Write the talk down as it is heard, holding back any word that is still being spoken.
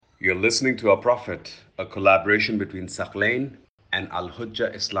You're listening to Our Prophet, a collaboration between Sakhlain and Al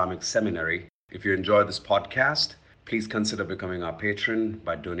Hujjah Islamic Seminary. If you enjoy this podcast, please consider becoming our patron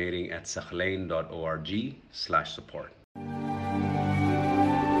by donating at sakhlain.org/support.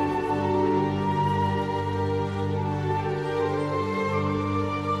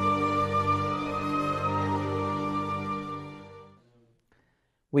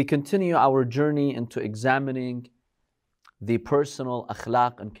 We continue our journey into examining the personal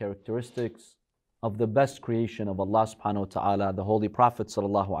akhlaq and characteristics of the best creation of Allah subhanahu wa ta'ala, the Holy Prophet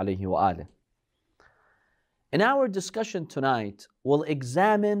sallallahu alayhi wa alih. In our discussion tonight, we'll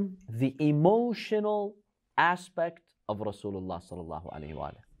examine the emotional aspect of Rasulullah sallallahu alayhi wa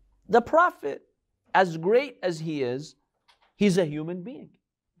alih. The Prophet, as great as he is, he's a human being.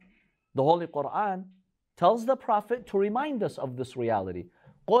 The Holy Quran tells the Prophet to remind us of this reality.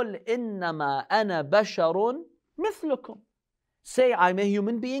 قُلْ إِنَّمَا أَنَا بَشَرٌ مِثْلُكُمْ. Say, I'm a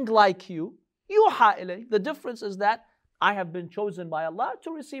human being like you. يُوحَى إِلَيْهِ. The difference is that I have been chosen by Allah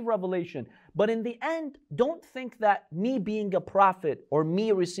to receive revelation. But in the end, don't think that me being a prophet or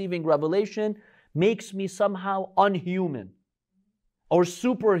me receiving revelation makes me somehow unhuman or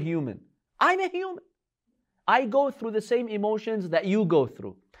superhuman. I'm a human. I go through the same emotions that you go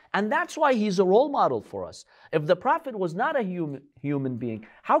through. And that's why he's a role model for us. If the Prophet was not a human being,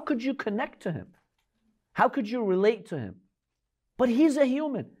 how could you connect to him? How could you relate to him? But he's a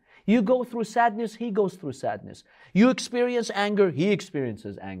human. You go through sadness, he goes through sadness. You experience anger, he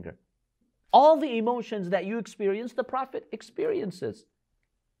experiences anger. All the emotions that you experience, the Prophet experiences.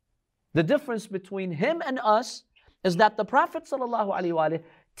 The difference between him and us is that the Prophet ﷺ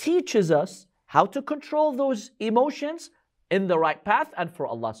teaches us how to control those emotions in the right path and for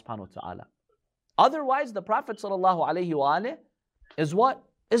Allah subhanahu wa ta'ala. Otherwise, the Prophet ﷺ is what?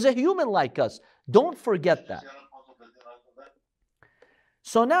 Is a human like us. Don't forget that.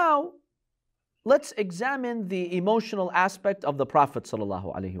 So now, let's examine the emotional aspect of the Prophet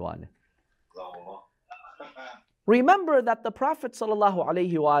ﷺ. Remember that the Prophet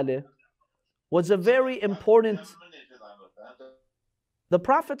ﷺ was a very important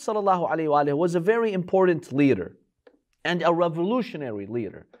leader and a revolutionary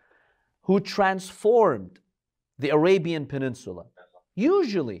leader who transformed the Arabian Peninsula.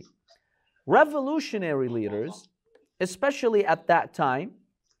 Usually, revolutionary leaders, especially at that time,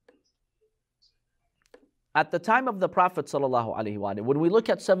 at the time of the Prophet ﷺ, when we look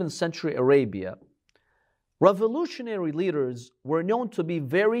at 7th century Arabia, revolutionary leaders were known to be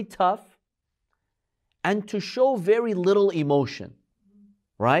very tough and to show very little emotion,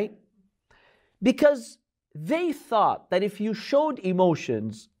 right? Because they thought that if you showed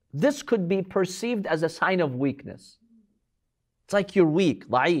emotions, this could be perceived as a sign of weakness. It's like you're weak,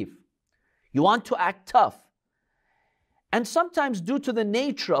 da'if. You want to act tough. And sometimes due to the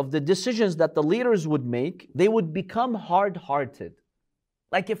nature of the decisions that the leaders would make, they would become hard-hearted.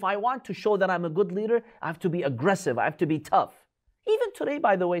 Like if I want to show that I'm a good leader, I have to be aggressive, I have to be tough. Even today,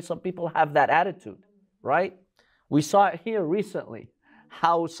 by the way, some people have that attitude, right? We saw it here recently,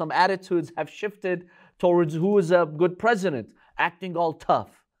 how some attitudes have shifted towards who is a good president, acting all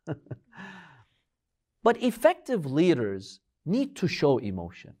tough. But effective leaders need to show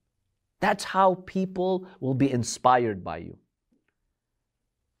emotion. That's how people will be inspired by you.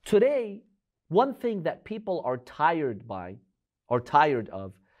 Today, one thing that people are tired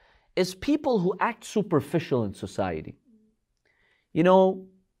of is people who act superficial in society. You know,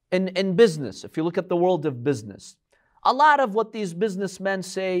 in business, if you look at the world of business, a lot of what these businessmen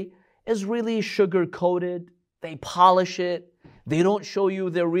say is really sugar-coated. They polish it. They don't show you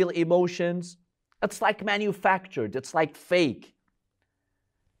their real emotions. It's like manufactured. It's like fake.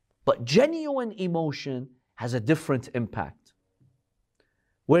 But genuine emotion has a different impact,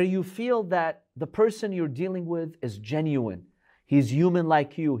 where you feel that the person you're dealing with is genuine. He's human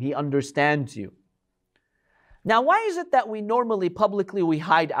like you. He understands you. Now, why is it that we normally publicly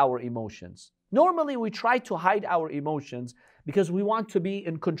hide our emotions? Normally, we try to hide our emotions because we want to be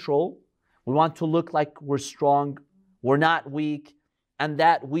in control. We want to look like we're strong, we're not weak, and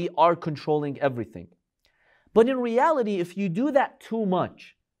that we are controlling everything. But in reality, if you do that too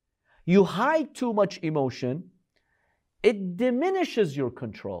much, you hide too much emotion, it diminishes your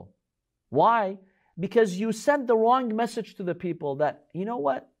control. Why? Because you send the wrong message to the people that, you know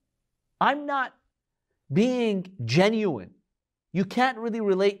what? I'm not being genuine. You can't really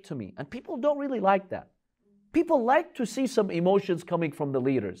relate to me. And people don't really like that. People like to see some emotions coming from the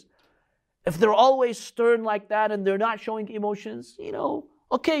leaders. If they're always stern like that and they're not showing emotions,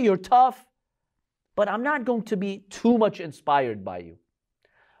 okay, you're tough, but I'm not going to be too much inspired by you.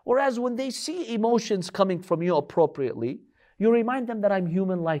 Whereas when they see emotions coming from you appropriately, You remind them that I'm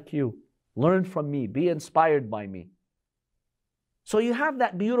human like you. Learn from me. Be inspired by me. So you have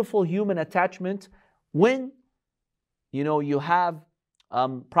that beautiful human attachment when you have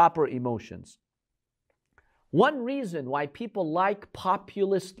proper emotions. One reason why people like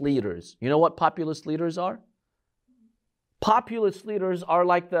populist leaders, you know what populist leaders are? Populist leaders are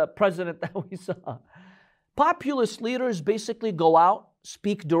like the president that we saw. Populist leaders basically go out,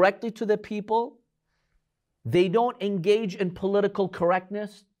 speak directly to the people. They don't engage in political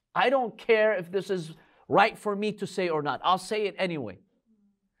correctness. I don't care if this is right for me to say or not. I'll say it anyway.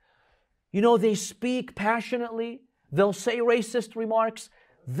 They speak passionately. They'll say racist remarks.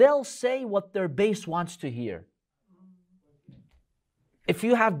 They'll say what their base wants to hear. If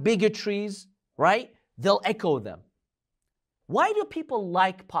you have bigotries, right, they'll echo them. Why do people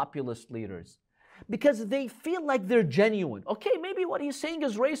like populist leaders? Because they feel like they're genuine. Okay, maybe what he's saying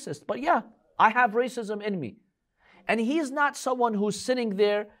is racist, but yeah, I have racism in me. And he's not someone who's sitting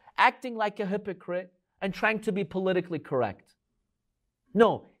there acting like a hypocrite and trying to be politically correct.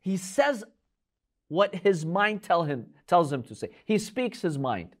 No, he says what his mind tells him to say. He speaks his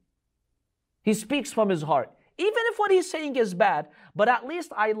mind. He speaks from his heart. Even if what he's saying is bad, but at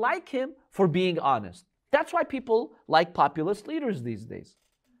least I like him for being honest. That's why people like populist leaders these days.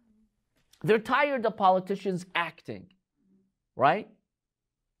 They're tired of politicians acting, right?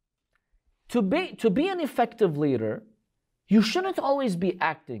 To be an effective leader, you shouldn't always be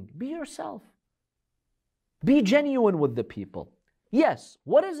acting. Be yourself. Be genuine with the people. Yes,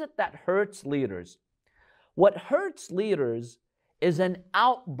 what is it that hurts leaders? What hurts leaders is an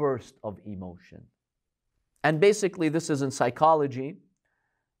outburst of emotion. And basically, this is in psychology,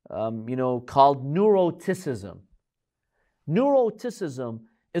 called neuroticism. Neuroticism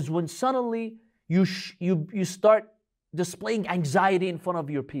is when suddenly you start displaying anxiety in front of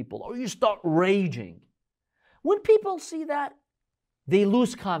your people, or you start raging. When people see that, they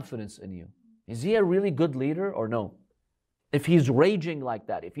lose confidence in you. Is he a really good leader or no? If he's raging like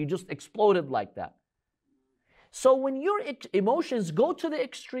that, if he just exploded like that. So when your emotions go to the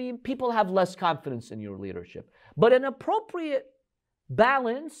extreme, people have less confidence in your leadership. But an appropriate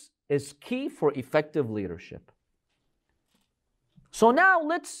balance is key for effective leadership. So now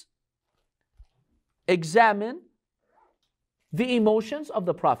let's examine the emotions of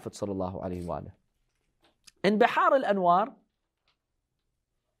the Prophet ﷺ. In Bihar al-Anwar,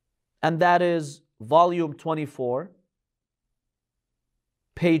 and that is volume 24,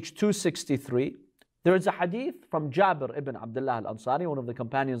 page 263, there is a hadith from Jabir ibn Abdullah al-Ansari, one of the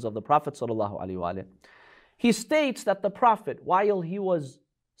companions of the Prophet ﷺ. He states that the Prophet, while he was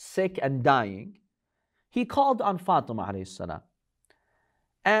sick and dying, he called on Fatima alayhi salam,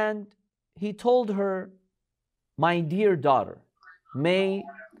 and he told her, "My dear daughter, may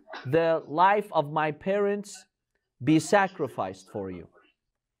the life of my parents be sacrificed for you."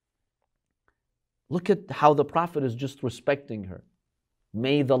 Look at how the Prophet is just respecting her.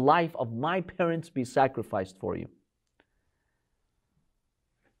 May the life of my parents be sacrificed for you.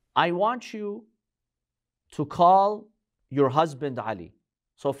 I want you to call your husband Ali.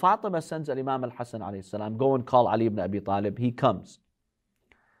 So Fatima sends Imam al-Hasan alayhi salam, go and call Ali ibn Abi Talib. He comes.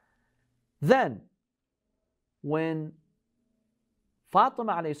 Then, when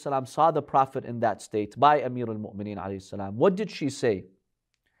Fatima alayhi salam saw the Prophet in that state by Amir al-Mu'mineen alayhi salam, what did she say?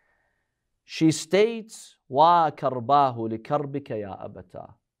 She states, "Wa karbahu li karbika ya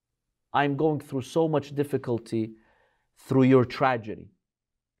abata." I'm going through so much difficulty through your tragedy.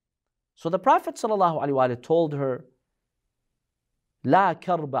 So the Prophet ﷺ told her, "La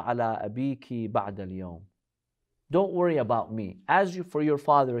karba ala abiki ba'da al-yawm." Don't worry about me. As for your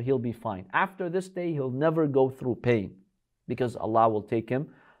father, he'll be fine. After this day, he'll never go through pain, because Allah will take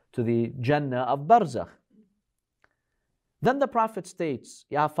him to the Jannah of Barzakh. Then the Prophet states,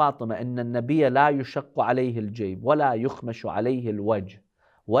 "Ya Fatima, inna an-nabiyya la yushaqqu alayhi al-jayb, wa la yukhmashu alayhi al-wajh,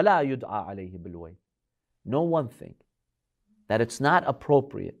 wa la yud'a alayhi bil-wayl." Know one thing, that it's not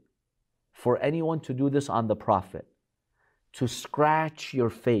appropriate for anyone to do this on the Prophet, to scratch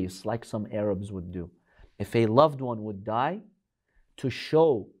your face like some Arabs would do. If a loved one would die, to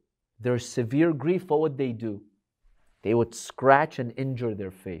show their severe grief, what would they do? They would scratch and injure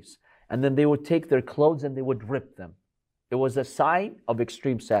their face. And then they would take their clothes and they would rip them. It was a sign of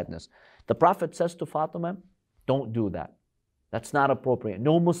extreme sadness. The Prophet says to Fatima, don't do that. That's not appropriate.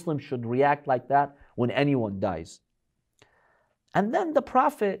 No Muslim should react like that when anyone dies. And then the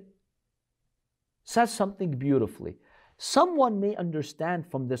Prophet says something beautifully. Someone may understand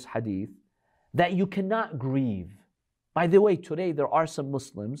from this hadith that you cannot grieve. By the way, today there are some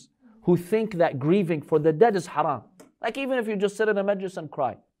Muslims who think that grieving for the dead is haram. Like even if you just sit in a majlis and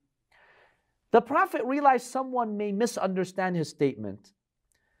cry. The Prophet realized someone may misunderstand his statement.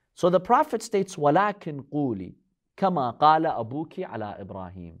 So the Prophet states, وَلَكِنْ قُولِي كَمَا قَالَ أَبُوكِ عَلَى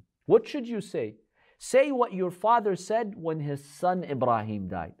إِبْرَاهِيمِ. What should you say? Say what your father said when his son Ibrahim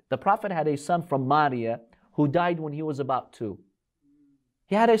died. The Prophet had a son from Maria who died when he was about 2.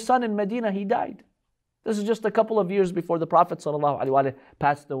 He had a son in Medina, he died. This is just a couple of years before the Prophet ﷺ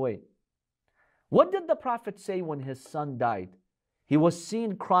passed away. What did the Prophet say when his son died? He was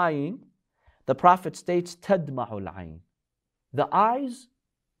seen crying. The Prophet states, تَدْمَعُ الْعَيْنِ. The eyes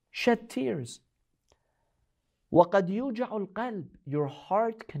shed tears. وَقَدْ يُوجَعُ الْقَلْبِ. Your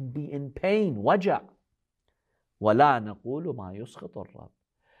heart can be in pain, وَجَعْ. وَلَا نَقُولُ مَا يُسْخِطُ الرَّبِّ.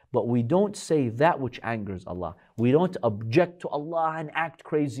 But we don't say that which angers Allah. We don't object to Allah and act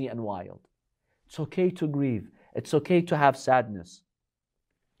crazy and wild. It's okay to grieve. It's okay to have sadness.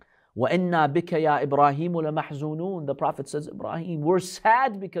 وَإِنَّا بِكَ يَا إِبْرَاهِيمُ لَمَحْزُونُونَ. The Prophet says, Ibrahim, we're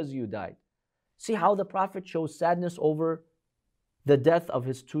sad because you died. See how the Prophet shows sadness over the death of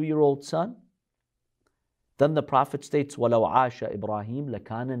his 2-year-old son? Then the Prophet states, وَلَوْ عَاشَ إِبْرَاهِيمُ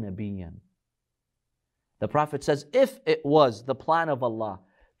لَكَانَ نَبِيًّا. The Prophet says, if it was the plan of Allah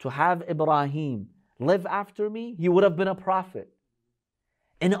to have Ibrahim live after me, he would have been a prophet.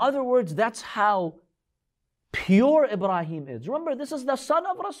 In other words, that's how pure Ibrahim is. Remember, this is the son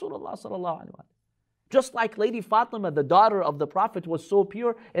of Rasulullah sallallahu alaihi wasallam. Just like Lady Fatima, the daughter of the Prophet, was so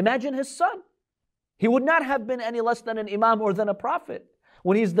pure, imagine his son. He would not have been any less than an imam or than a prophet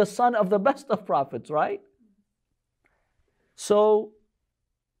when he's the son of the best of prophets, right? So,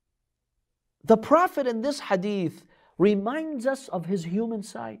 the Prophet in this hadith reminds us of his human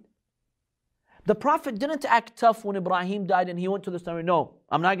side. The Prophet didn't act tough when Ibrahim died and he went to the cemetery. No,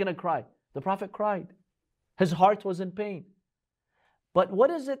 I'm not going to cry. The Prophet cried. His heart was in pain. But what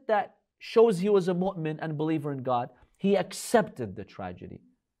is it that shows he was a mu'min and believer in God? He accepted the tragedy.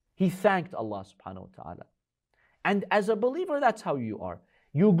 He thanked Allah subhanahu wa ta'ala. And as a believer, that's how you are.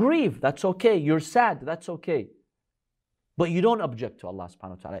 You grieve, that's okay. You're sad, that's okay. But you don't object to Allah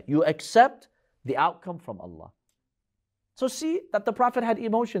subhanahu wa ta'ala. You accept the outcome from Allah. So see that the Prophet had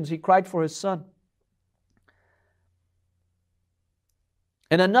emotions. He cried for his son.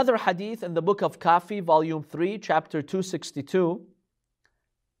 In another hadith in the book of Kafi, volume 3, chapter 262,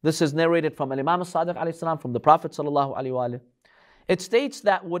 this is narrated from Imam al-Sadiq alayhi salam, from the Prophet sallallahu alayhi wa alayhi. It states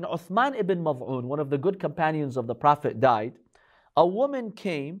that when Uthman ibn Maz'un, one of the good companions of the Prophet, died, a woman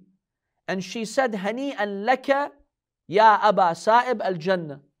came and she said, Hani'an laka ya Aba Sa'ib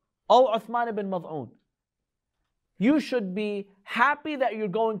al-Jannah. O Uthman ibn Maz'un, you should be happy that you're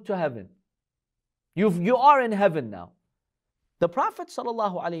going to heaven. You are in heaven now. The Prophet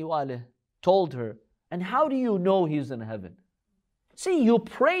ﷺ told her, and how do you know he's in heaven? See, you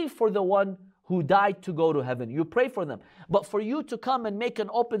pray for the one who died to go to heaven. You pray for them. But for you to come and make an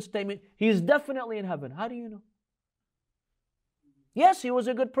open statement, he's definitely in heaven. How do you know? Yes, he was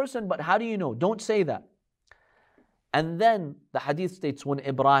a good person, but how do you know? Don't say that. And then the hadith states, when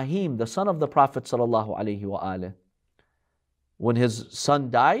Ibrahim, the son of the Prophet ﷺ, when his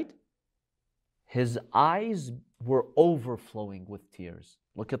son died, his eyes were overflowing with tears.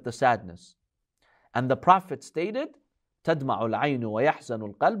 Look at the sadness. And the Prophet stated, تَدْمَعُ الْعَيْنُ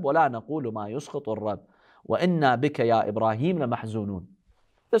وَيَحْزَنُ الْقَلْبُ وَلَا نَقُولُ مَا يُسْخِطُ الرَّبِّ وَإِنَّا بِكَ يَا إِبْرَاهِيمُ لَمَحْزُونُونَ.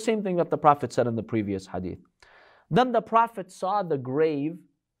 The same thing that the Prophet said in the previous hadith. Then the Prophet saw the grave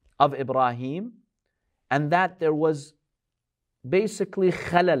of Ibrahim, and that there was basically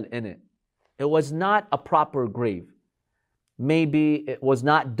khalal in it. It was not a proper grave. Maybe it was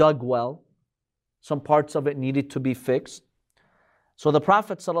not dug well. Some parts of it needed to be fixed. So the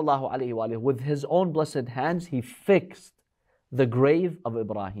Prophet ﷺ, with his own blessed hands, he fixed the grave of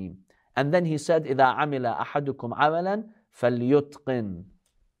Ibrahim. And then he said, إِذَا عَمِلَ أَحَدُكُمْ عَمَلًا فَلْيُتْقِنْ.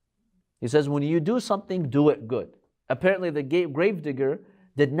 He says, when you do something, do it good. Apparently the grave digger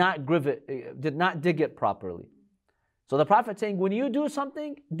did not dig it properly. So the Prophet saying, when you do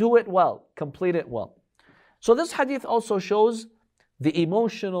something, do it well, complete it well. So this hadith also shows the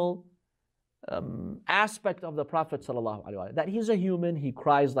emotional aspect of the Prophet ﷺ, that he's a human, he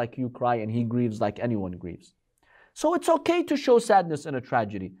cries like you cry, and he grieves like anyone grieves. So it's okay to show sadness in a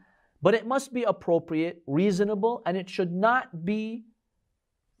tragedy, but it must be appropriate, reasonable, and it should not be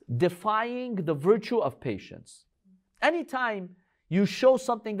defying the virtue of patience. Anytime you show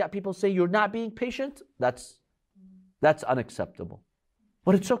something that people say you're not being patient, that's unacceptable.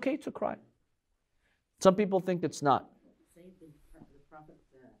 But it's okay to cry. Some people think it's not. Say the Prophet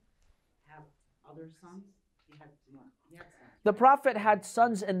had other sons. He had sons. The Prophet had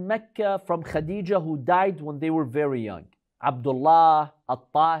sons in Mecca from Khadija who died when they were very young. Abdullah,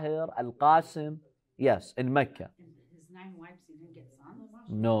 Al-Tahir, Al-Qasim. Yes, in Mecca. And his 9 wives, he didn't get sons?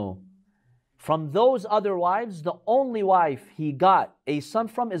 No. From those other wives, the only wife he got a son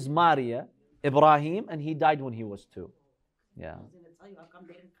from is Maria, Ibrahim, and he died when he was 2. Yeah. I was going to tell you how come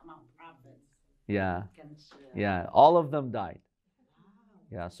they didn't come out prophets. Yeah. Against, Yeah. All of them died.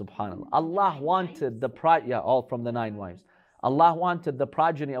 Yeah, subhanAllah. Allah wanted all from the 9 wives. Allah wanted the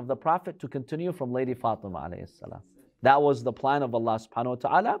progeny of the Prophet to continue from Lady Fatima alayhi salam. That was the plan of Allah subhanahu wa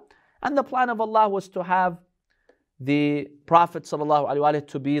ta'ala. And the plan of Allah was to have the Prophet sallallahu alaihi wasallam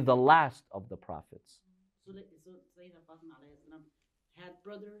to be the last of the prophets. So Sayyidina Fatima alayhi salam had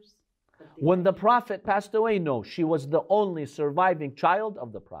brothers? When the Prophet passed away, no. She was the only surviving child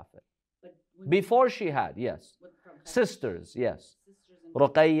of the Prophet. Before she had, yes. Sisters, yes.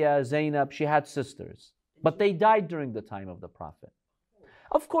 Ruqayya, Zainab, she had sisters. But they died during the time of the Prophet.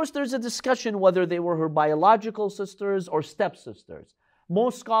 Of course, there's a discussion whether they were her biological sisters or stepsisters.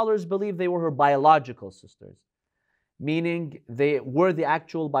 Most scholars believe they were her biological sisters, meaning they were the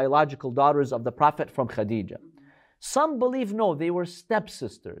actual biological daughters of the Prophet from Khadija. Some believe no, they were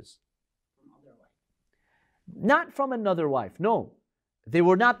stepsisters. Not from another wife, no. They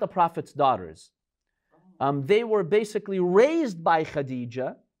were not the Prophet's daughters. They were basically raised by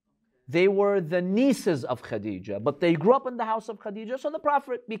Khadija. They were the nieces of Khadija, but they grew up in the house of Khadija, so the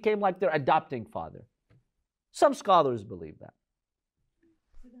Prophet became like their adopting father. Some scholars believe that.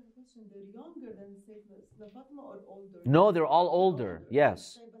 They're younger than Sayyidina Fatima or older? No, they're all older,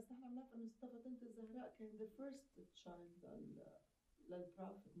 yes. The first child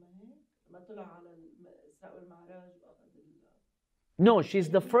للبروفيت ما طلع على الإسراء والمعراج. No, she's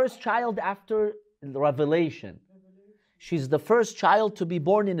the first child after revelation. She's the first child to be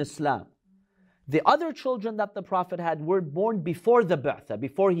born in Islam. The other children that the Prophet had were born before the Ba'tha,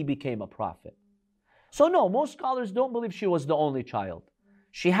 before he became a prophet. So no, most scholars don't believe she was the only child.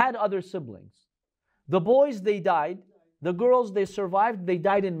 She had other siblings. The boys, they died. The girls, they survived. They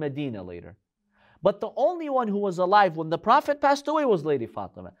died in Medina later. But the only one who was alive when the Prophet passed away was Lady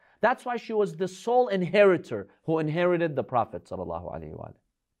Fatima. That's why she was the sole inheritor who inherited the Prophet ﷺ.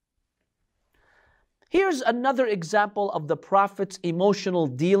 Here's another example of the Prophet's emotional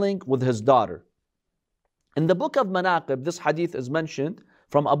dealing with his daughter. In the book of Manaqib, this hadith is mentioned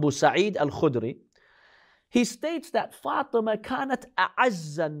from Abu Sa'id al-Khudri. He states that Fatima كانت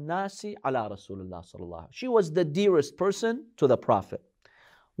أعز الناس على رسول الله صلى الله عليه وسلم. She was the dearest person to the Prophet.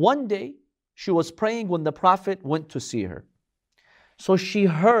 One day, she was praying when the Prophet went to see her. So she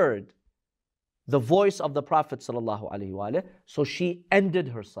heard the voice of the Prophet sallallahu alaihi wasallam. So she ended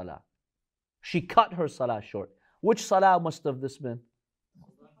her salah. She cut her salah short. Which salah must have this been?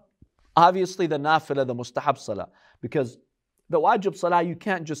 Obviously the nafilah, the mustahab salah. Because the wajib salah, you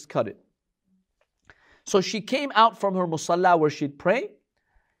can't just cut it. So she came out from her musalla where she'd pray.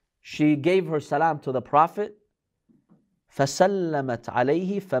 She gave her salam to the Prophet. فَسَلَّمَتْ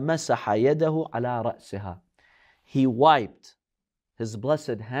عَلَيْهِ فَمَسَحَ يَدَهُ عَلَى رَأْسِهَا. He wiped his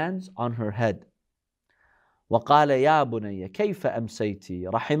blessed hands on her head. وقال يا بني كيف أمسيتي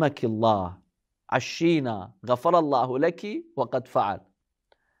رحمك الله عشينا غفر الله لك وقد فعل.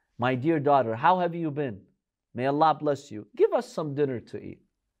 My dear daughter, how have you been? May Allah bless you. Give us some dinner to eat.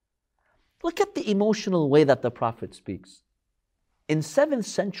 Look at the emotional way that the Prophet speaks. In 7th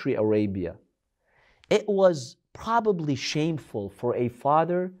century Arabia, it was probably shameful for a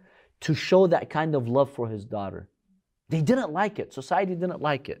father to show that kind of love for his daughter. They didn't like it. Society didn't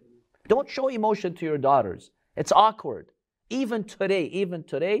like it. Don't show emotion to your daughters. It's awkward. Even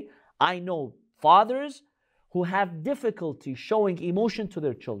today, I know fathers who have difficulty showing emotion to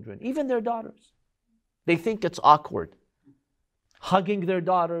their children, even their daughters. They think it's awkward. Hugging their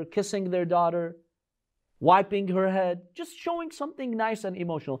daughter, kissing their daughter, wiping her head, just showing something nice and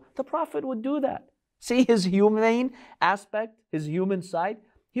emotional. The Prophet would do that. See his humane aspect, his human side.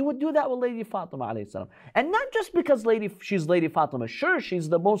 He would do that with Lady Fatima alayhi salam. And not just because she's Lady Fatima. Sure, she's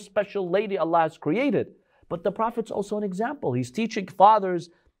the most special lady Allah has created. But the Prophet's also an example. He's teaching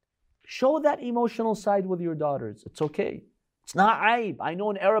fathers, show that emotional side with your daughters. It's okay. It's not aib. I know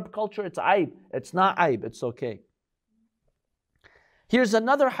in Arab culture it's aib. It's not aib. It's okay. Here's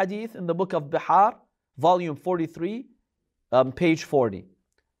another hadith in the book of Bihar, volume 43, page 40.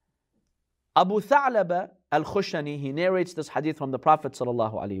 Abu Tha'laba al-Khushani, he narrates this hadith from the Prophet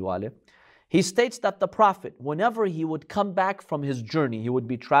ﷺ. He states that the Prophet, whenever he would come back from his journey, he would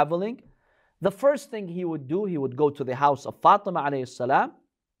be traveling, the first thing he would do, he would go to the house of Fatima alayhi salam.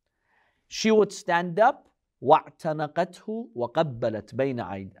 She would stand up, وَاعْتَنَقَتْهُ وَقَبَّلَتْ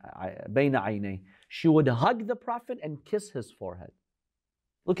بَيْنَ عَيْنَيْهِ. She would hug the Prophet and kiss his forehead.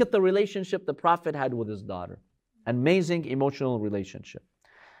 Look at the relationship the Prophet had with his daughter. Amazing emotional relationship.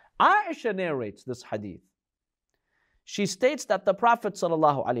 Aisha narrates this hadith. she states that the Prophet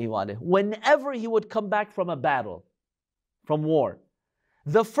ﷺ, whenever he would come back from a battle, from war,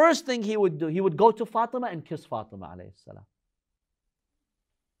 the first thing he would do, he would go to Fatima and kiss Fatima alayhi salam.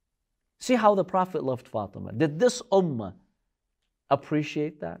 See how the Prophet loved Fatima. Did this ummah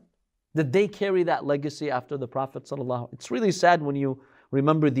appreciate that? Did they carry that legacy after the Prophet ﷺ? It's really sad when you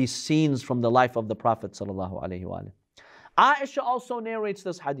remember these scenes from the life of the Prophet ﷺ. Aisha also narrates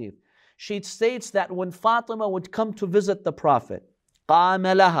this hadith. She states that when Fatima would come to visit the Prophet, قَامَ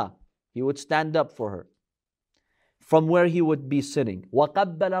لَهَا, he would stand up for her from where he would be sitting.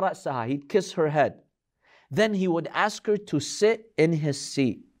 وَقَبَّلَ رَأْسَهَا, he'd kiss her head. Then he would ask her to sit in his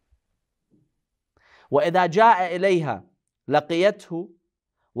seat. وَإِذَا جَاءَ إِلَيْهَا لَقِيَتْهُ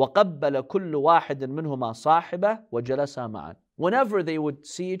وَقَبَّلَ كُلُّ وَاحِدٍ مِّنْهُمَا صَاحِبَهُ وَجَلَسَا مَعًا. Whenever they would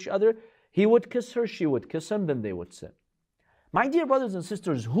see each other, he would kiss her, she would kiss him, then they would sit. My dear brothers and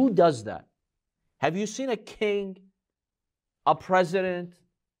sisters, who does that? Have you seen a king, a president,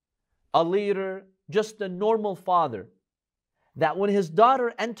 a leader, just a normal father, that when his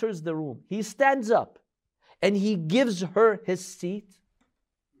daughter enters the room, he stands up and he gives her his seat?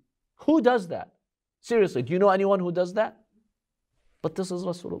 Who does that? Seriously, do you know anyone who does that? But this is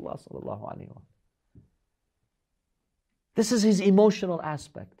Rasulullah sallallahu alaihi wasallam. This is his emotional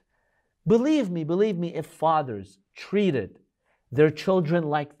aspect. Believe me, if fathers treated their children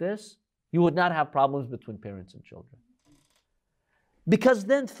like this, you would not have problems between parents and children. Because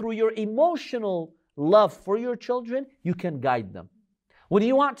then through your emotional love for your children, you can guide them. When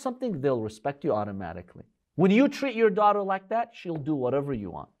you want something, they'll respect you automatically. When you treat your daughter like that, she'll do whatever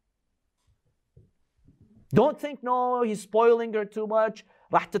you want. Don't think, no, he's spoiling her too much.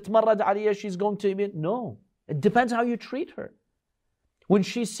 راح تتمرد عليها, she's going to be. No, it depends how you treat her. When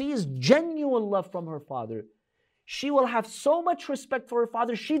she sees genuine love from her father, she will have so much respect for her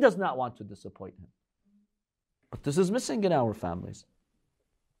father, she does not want to disappoint him. But this is missing in our families.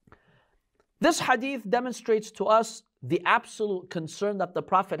 This hadith demonstrates to us the absolute concern that the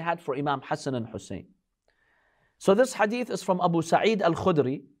Prophet had for Imam Hassan and Hussein. So this hadith is from Abu Sa'id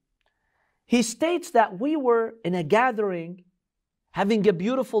al-Khudri. He states that we were in a gathering having a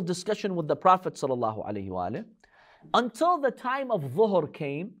beautiful discussion with the Prophet ﷺ until the time of Dhuhr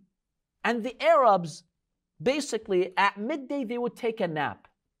came, and the Arabs basically at midday they would take a nap.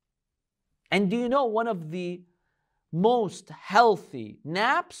 And do you know one of the most healthy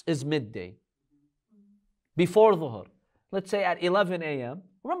naps is midday, before Dhuhr. Let's say at 11 a.m.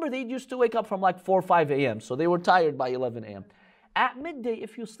 Remember, they used to wake up from like 4 or 5 a.m., so they were tired by 11 a.m. At midday,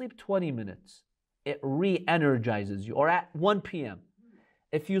 if you sleep 20 minutes, it re-energizes you. Or at 1 p.m.,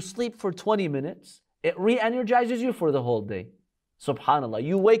 if you sleep for 20 minutes, it re-energizes you for the whole day. Subhanallah,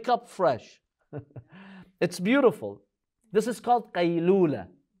 you wake up fresh. It's beautiful. This is called qaylula.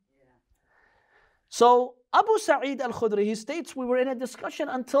 So Abu Sa'id al-Khudri, he states, we were in a discussion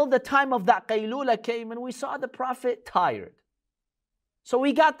until the time of that qaylula came, and we saw the Prophet tired. So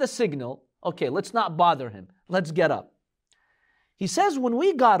we got the signal, okay, let's not bother him. Let's get up. He says, when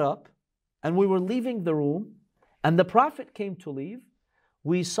we got up and we were leaving the room and the Prophet came to leave,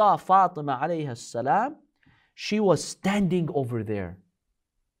 we saw Fatima alayhi salam, she was standing over there.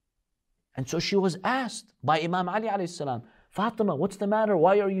 And so she was asked by Imam Ali alayhi salam, Fatima, what's the matter?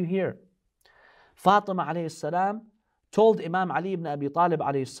 Why are you here? Fatima alayhi salam told Imam Ali ibn Abi Talib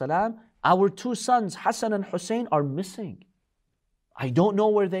alayhi salam, our two sons, Hassan and Hussein, are missing. I don't know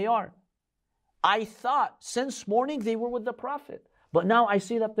where they are. I thought since morning they were with the Prophet, but now I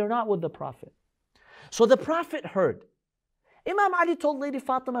see that they're not with the Prophet. So the Prophet heard. Imam Ali told Lady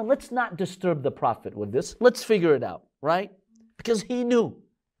Fatima, let's not disturb the Prophet with this. Let's figure it out, right? Because he knew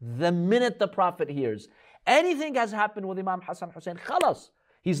the minute the Prophet hears anything has happened with Imam Hassan Hussein, khalas.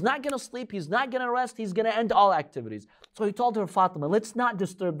 He's not going to sleep, he's not going to rest, he's going to end all activities. So he told her, Fatima, let's not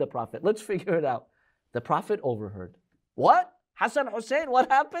disturb the Prophet. Let's figure it out. The Prophet overheard. What? Hassan Hussein,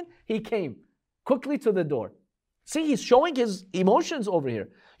 what happened? He came quickly to the door. See, he's showing his emotions over here.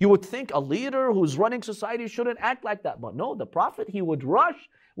 You would think a leader who's running society shouldn't act like that. But no, the Prophet, he would rush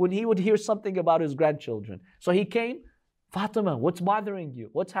when he would hear something about his grandchildren. So he came, Fatima, what's bothering you?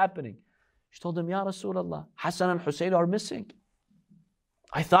 What's happening? She told him, Ya Rasulullah, Hassan and Hussein are missing.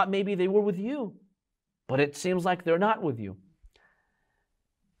 I thought maybe they were with you, but it seems like they're not with you.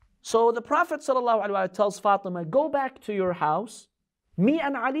 So the Prophet ﷺ tells Fatima, go back to your house. Me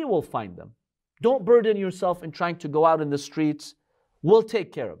and Ali will find them. Don't burden yourself in trying to go out in the streets. We'll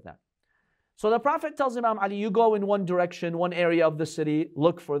take care of that. So the Prophet tells Imam Ali, you go in one direction, one area of the city,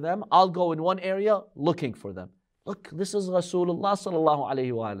 look for them. I'll go in one area looking for them. Look, this is Rasulullah sallallahu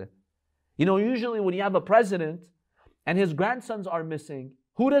alayhi wa alayhi. You know, usually when you have a president and his grandsons are missing,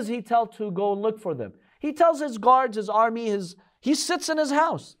 who does he tell to go and look for them? He tells his guards, his army, he sits in his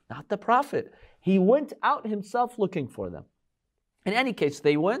house. Not the Prophet. He went out himself looking for them. In any case,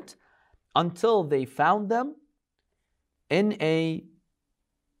 they went until they found them in a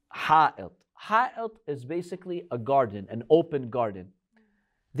ha'it. Ha'it is basically a garden, an open garden.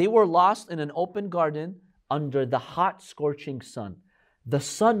 They were lost in an open garden under the hot, scorching sun. The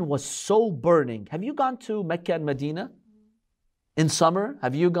sun was so burning. Have you gone to Mecca and Medina in summer?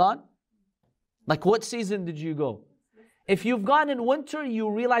 Have you gone? Like what season did you go? If you've gone in winter, you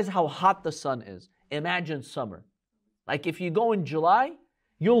realize how hot the sun is. Imagine summer. Like if you go in July,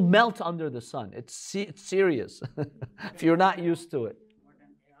 you'll melt under the sun. It's serious if you're not used to it.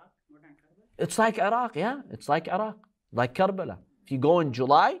 It's like Iraq, yeah. It's like Iraq, like Karbala. If you go in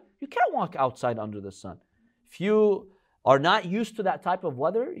July, you can't walk outside under the sun. If you are not used to that type of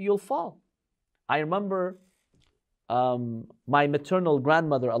weather, you'll fall. I remember my maternal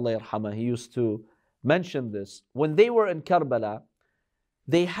grandmother, Allah yarhamah, he used to mention this. When they were in Karbala,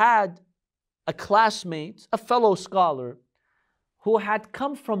 they had a classmate, a fellow scholar, who had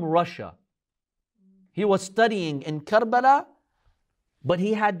come from Russia. He was studying in Karbala, but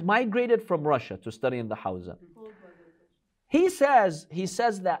he had migrated from Russia to study in the Hawza. He says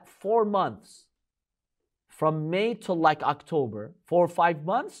that 4 months, from May to like October, 4 or 5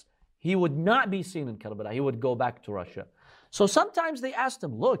 months, he would not be seen in Karbala. He would go back to Russia. So sometimes they asked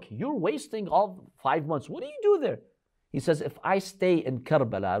him, look, you're wasting all 5 months. What do you do there? He says, if I stay in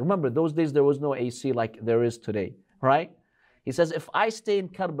Karbala, remember those days there was no AC like there is today, right? He says, if I stay in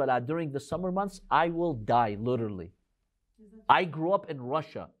Karbala during the summer months, I will die, literally. I grew up in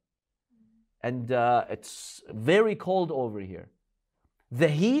Russia, and it's very cold over here. The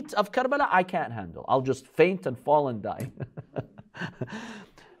heat of Karbala, I can't handle. I'll just faint and fall and die.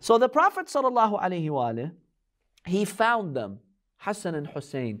 So the Prophet ﷺ, he found them, Hassan and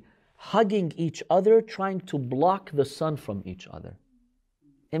Hussein, hugging each other, trying to block the sun from each other.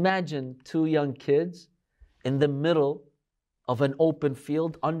 Imagine 2 young kids in the middle of an open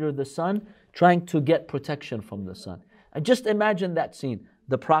field under the sun, trying to get protection from the sun. And just imagine that scene.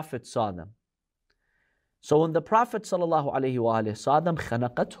 The Prophet saw them. So when the Prophet ﷺ saw them,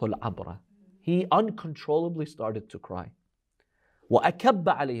 خَنَقَتْهُ الْعَبْرَةِ, he uncontrollably started to cry. وَأَكَبَّ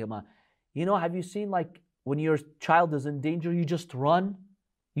عَلَيْهِمَا. You know, have you seen like when your child is in danger, you just run?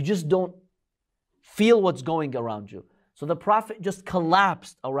 You just don't feel what's going around you. So the Prophet just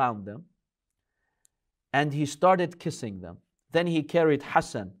collapsed around them and he started kissing them. Then he carried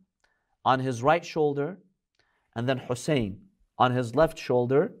Hassan on his right shoulder and then Hussein on his left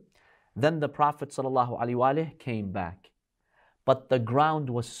shoulder. Then the Prophet ﷺ came back. But the ground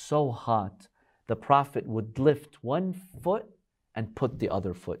was so hot, the Prophet would lift one foot and put the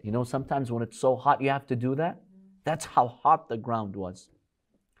other foot. You know, sometimes when it's so hot, you have to do that. That's how hot the ground was.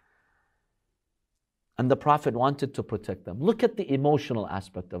 And the Prophet wanted to protect them. Look at the emotional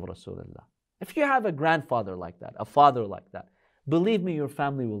aspect of Rasulullah. If you have a grandfather like that, a father like that, believe me, your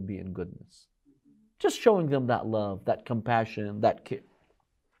family will be in goodness. Just showing them that love, that compassion, that care.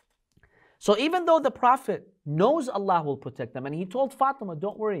 So even though the Prophet knows Allah will protect them, and he told Fatima,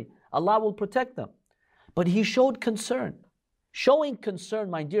 don't worry, Allah will protect them. But he showed concern. Showing concern,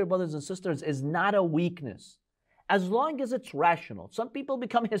 my dear brothers and sisters, is not a weakness. As long as it's rational. Some people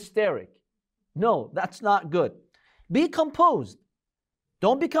become hysteric. No, that's not good. Be composed.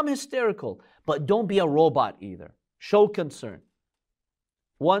 Don't become hysterical, but don't be a robot either. Show concern.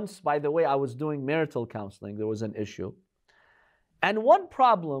 Once, by the way, I was doing marital counseling. There was an issue. And one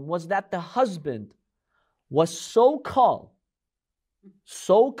problem was that the husband was so calm,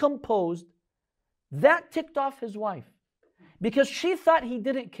 so composed, that ticked off his wife. Because she thought he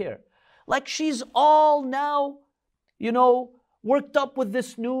didn't care. Like she's all now, worked up with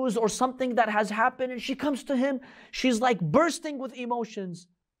this news or something that has happened, and she comes to him, she's like bursting with emotions.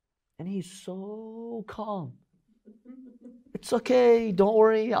 And he's so calm. It's okay, don't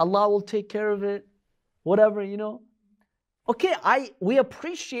worry, Allah will take care of it. Whatever, Okay, we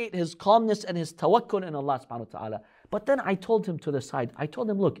appreciate his calmness and his tawakkul in Allah subhanahu wa ta'ala. But then I told him to the side, I told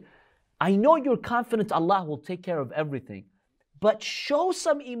him, look, I know you're confident Allah will take care of everything, but show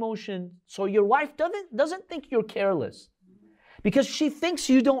some emotion so your wife doesn't think you're careless. Because she thinks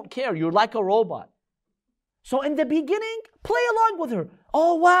you don't care, you're like a robot. So in the beginning, play along with her.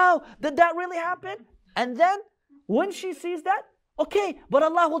 Oh wow, did that really happen? And then when she sees that, okay, but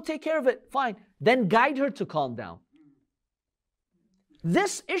Allah will take care of it, fine. Then guide her to calm down.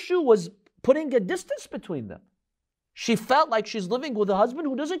 This issue was putting a distance between them. She felt like she's living with a husband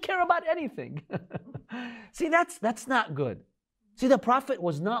who doesn't care about anything. See, that's not good. See, the Prophet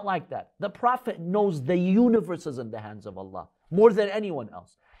was not like that. The Prophet knows the universe is in the hands of Allah more than anyone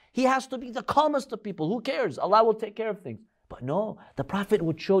else. He has to be the calmest of people. Who cares? Allah will take care of things. But no, the Prophet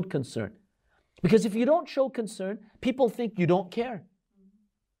would show concern. Because if you don't show concern, people think you don't care.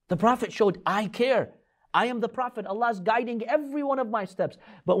 The Prophet showed, I care. I am the Prophet. Allah is guiding every one of my steps.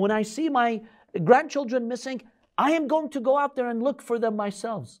 But when I see my grandchildren missing, I am going to go out there and look for them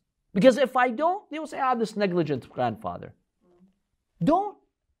myself. Because if I don't, they will say, this negligent grandfather. Don't,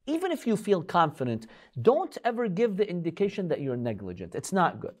 even if you feel confident, don't ever give the indication that you're negligent. It's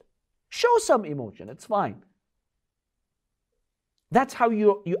not good. Show some emotion. It's fine. That's how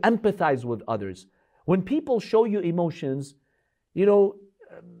you empathize with others. When people show you emotions,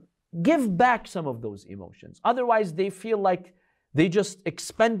 give back some of those emotions. Otherwise, they feel like they just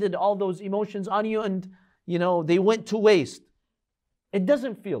expended all those emotions on you and, they went to waste. It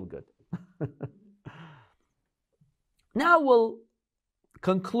doesn't feel good. Now we'll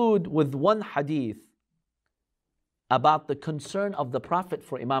conclude with one hadith about the concern of the Prophet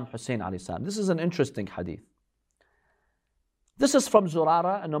for Imam Hussein alayhi salam. This is an interesting hadith. This is from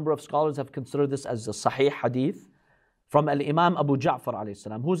Zurara. A number of scholars have considered this as a sahih hadith from Al-Imam Abu Ja'far alayhi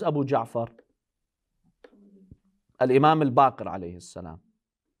salam. Who's Abu Ja'far? Al-Imam Al-Baqir alayhi salam.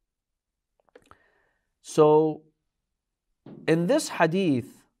 So, in this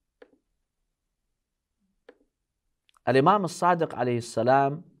hadith, Al-Imam Al-Sadiq alayhi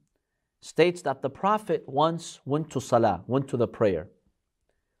salam states that the Prophet once went to salah, went to the prayer.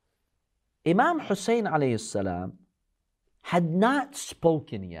 Imam Hussein alayhi salam had not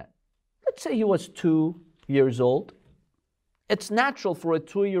spoken yet. Let's say he was 2 years old. It's natural for a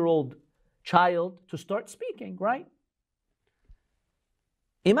 2-year-old child to start speaking, right?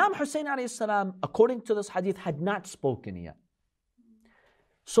 Imam Hussein alayhi salam, according to this hadith, had not spoken yet.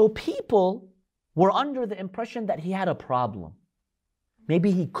 So people were under the impression that he had a problem.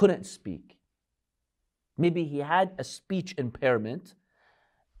 Maybe he couldn't speak. Maybe he had a speech impairment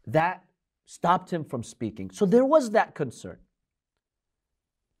that stopped him from speaking. So there was that concern.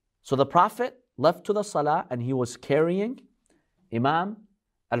 So the Prophet left to the salah and he was carrying Imam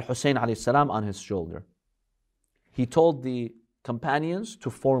al-Hussein alayhi salam on his shoulder. He told the companions to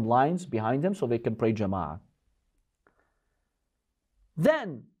form lines behind him so they can pray Jama'ah.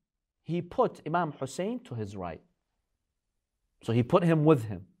 Then he put Imam Hussein to his right. So he put him with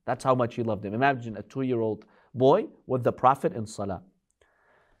him. That's how much he loved him. Imagine a 2-year-old boy with the Prophet in salah.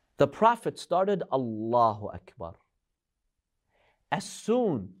 The Prophet started Allahu Akbar. As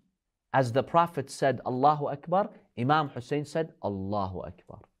soon as the Prophet said Allahu Akbar, Imam Hussein said Allahu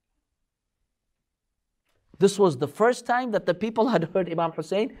Akbar. This was the first time that the people had heard Imam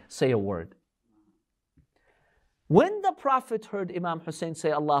Hussein say a word. When the Prophet heard Imam Hussein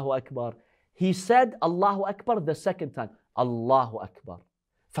say Allahu Akbar, he said Allahu Akbar the second time. Allahu Akbar.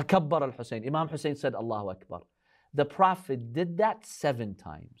 Fakabbar al-Hussein. Imam Hussein said Allahu Akbar. The Prophet did that 7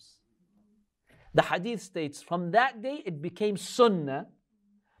 times. The hadith states, from that day it became sunnah.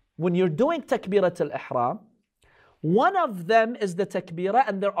 When you're doing takbirat al-ihram, one of them is the takbirah,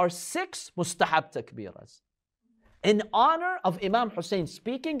 and there are 6 mustahab takbiras in honor of Imam Hussein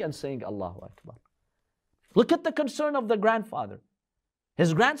speaking and saying Allahu Akbar. Look at the concern of the grandfather.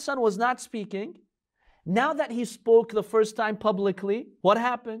 His grandson was not speaking. Now that he spoke the first time publicly, what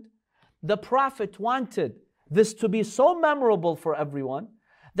happened? The Prophet wanted this to be so memorable for everyone.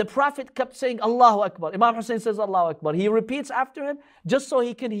 The Prophet kept saying Allahu Akbar. Imam Hussein says Allahu Akbar. He repeats after him just so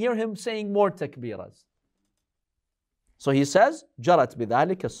he can hear him saying more takbiras. So he says, جرت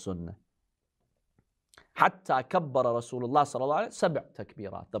بذلك السنة حتى كبر رسول الله صلى الله عليه وسلم 7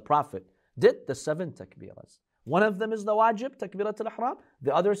 تكبيرات. The Prophet did the 7 takbiras. One of them is the wajib, takbirat al-ihram.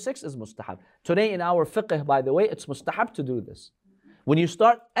 The other 6 is mustahab. Today in our fiqh, by the way, it's mustahab to do this. When you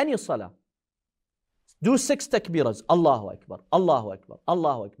start any salah, do 6 takbiras. Allahu Akbar, Allahu Akbar,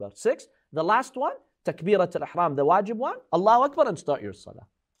 Allahu Akbar. 6. The last one, takbirat al-ihram, the wajib one, Allahu Akbar, and start your salah.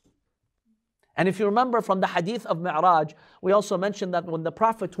 And if you remember from the hadith of Mi'raj, we also mentioned that when the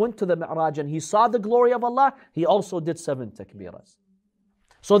Prophet went to the Mi'raj and he saw the glory of Allah, he also did 7 takbiras.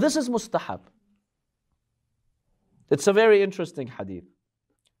 So this is mustahab. It's a very interesting hadith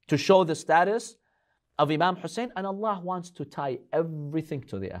to show the status of Imam Hussein, and Allah wants to tie everything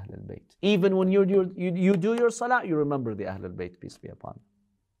to the Ahlul Bayt. Even when you do your salah, you remember the Ahlul Bayt, peace be upon them.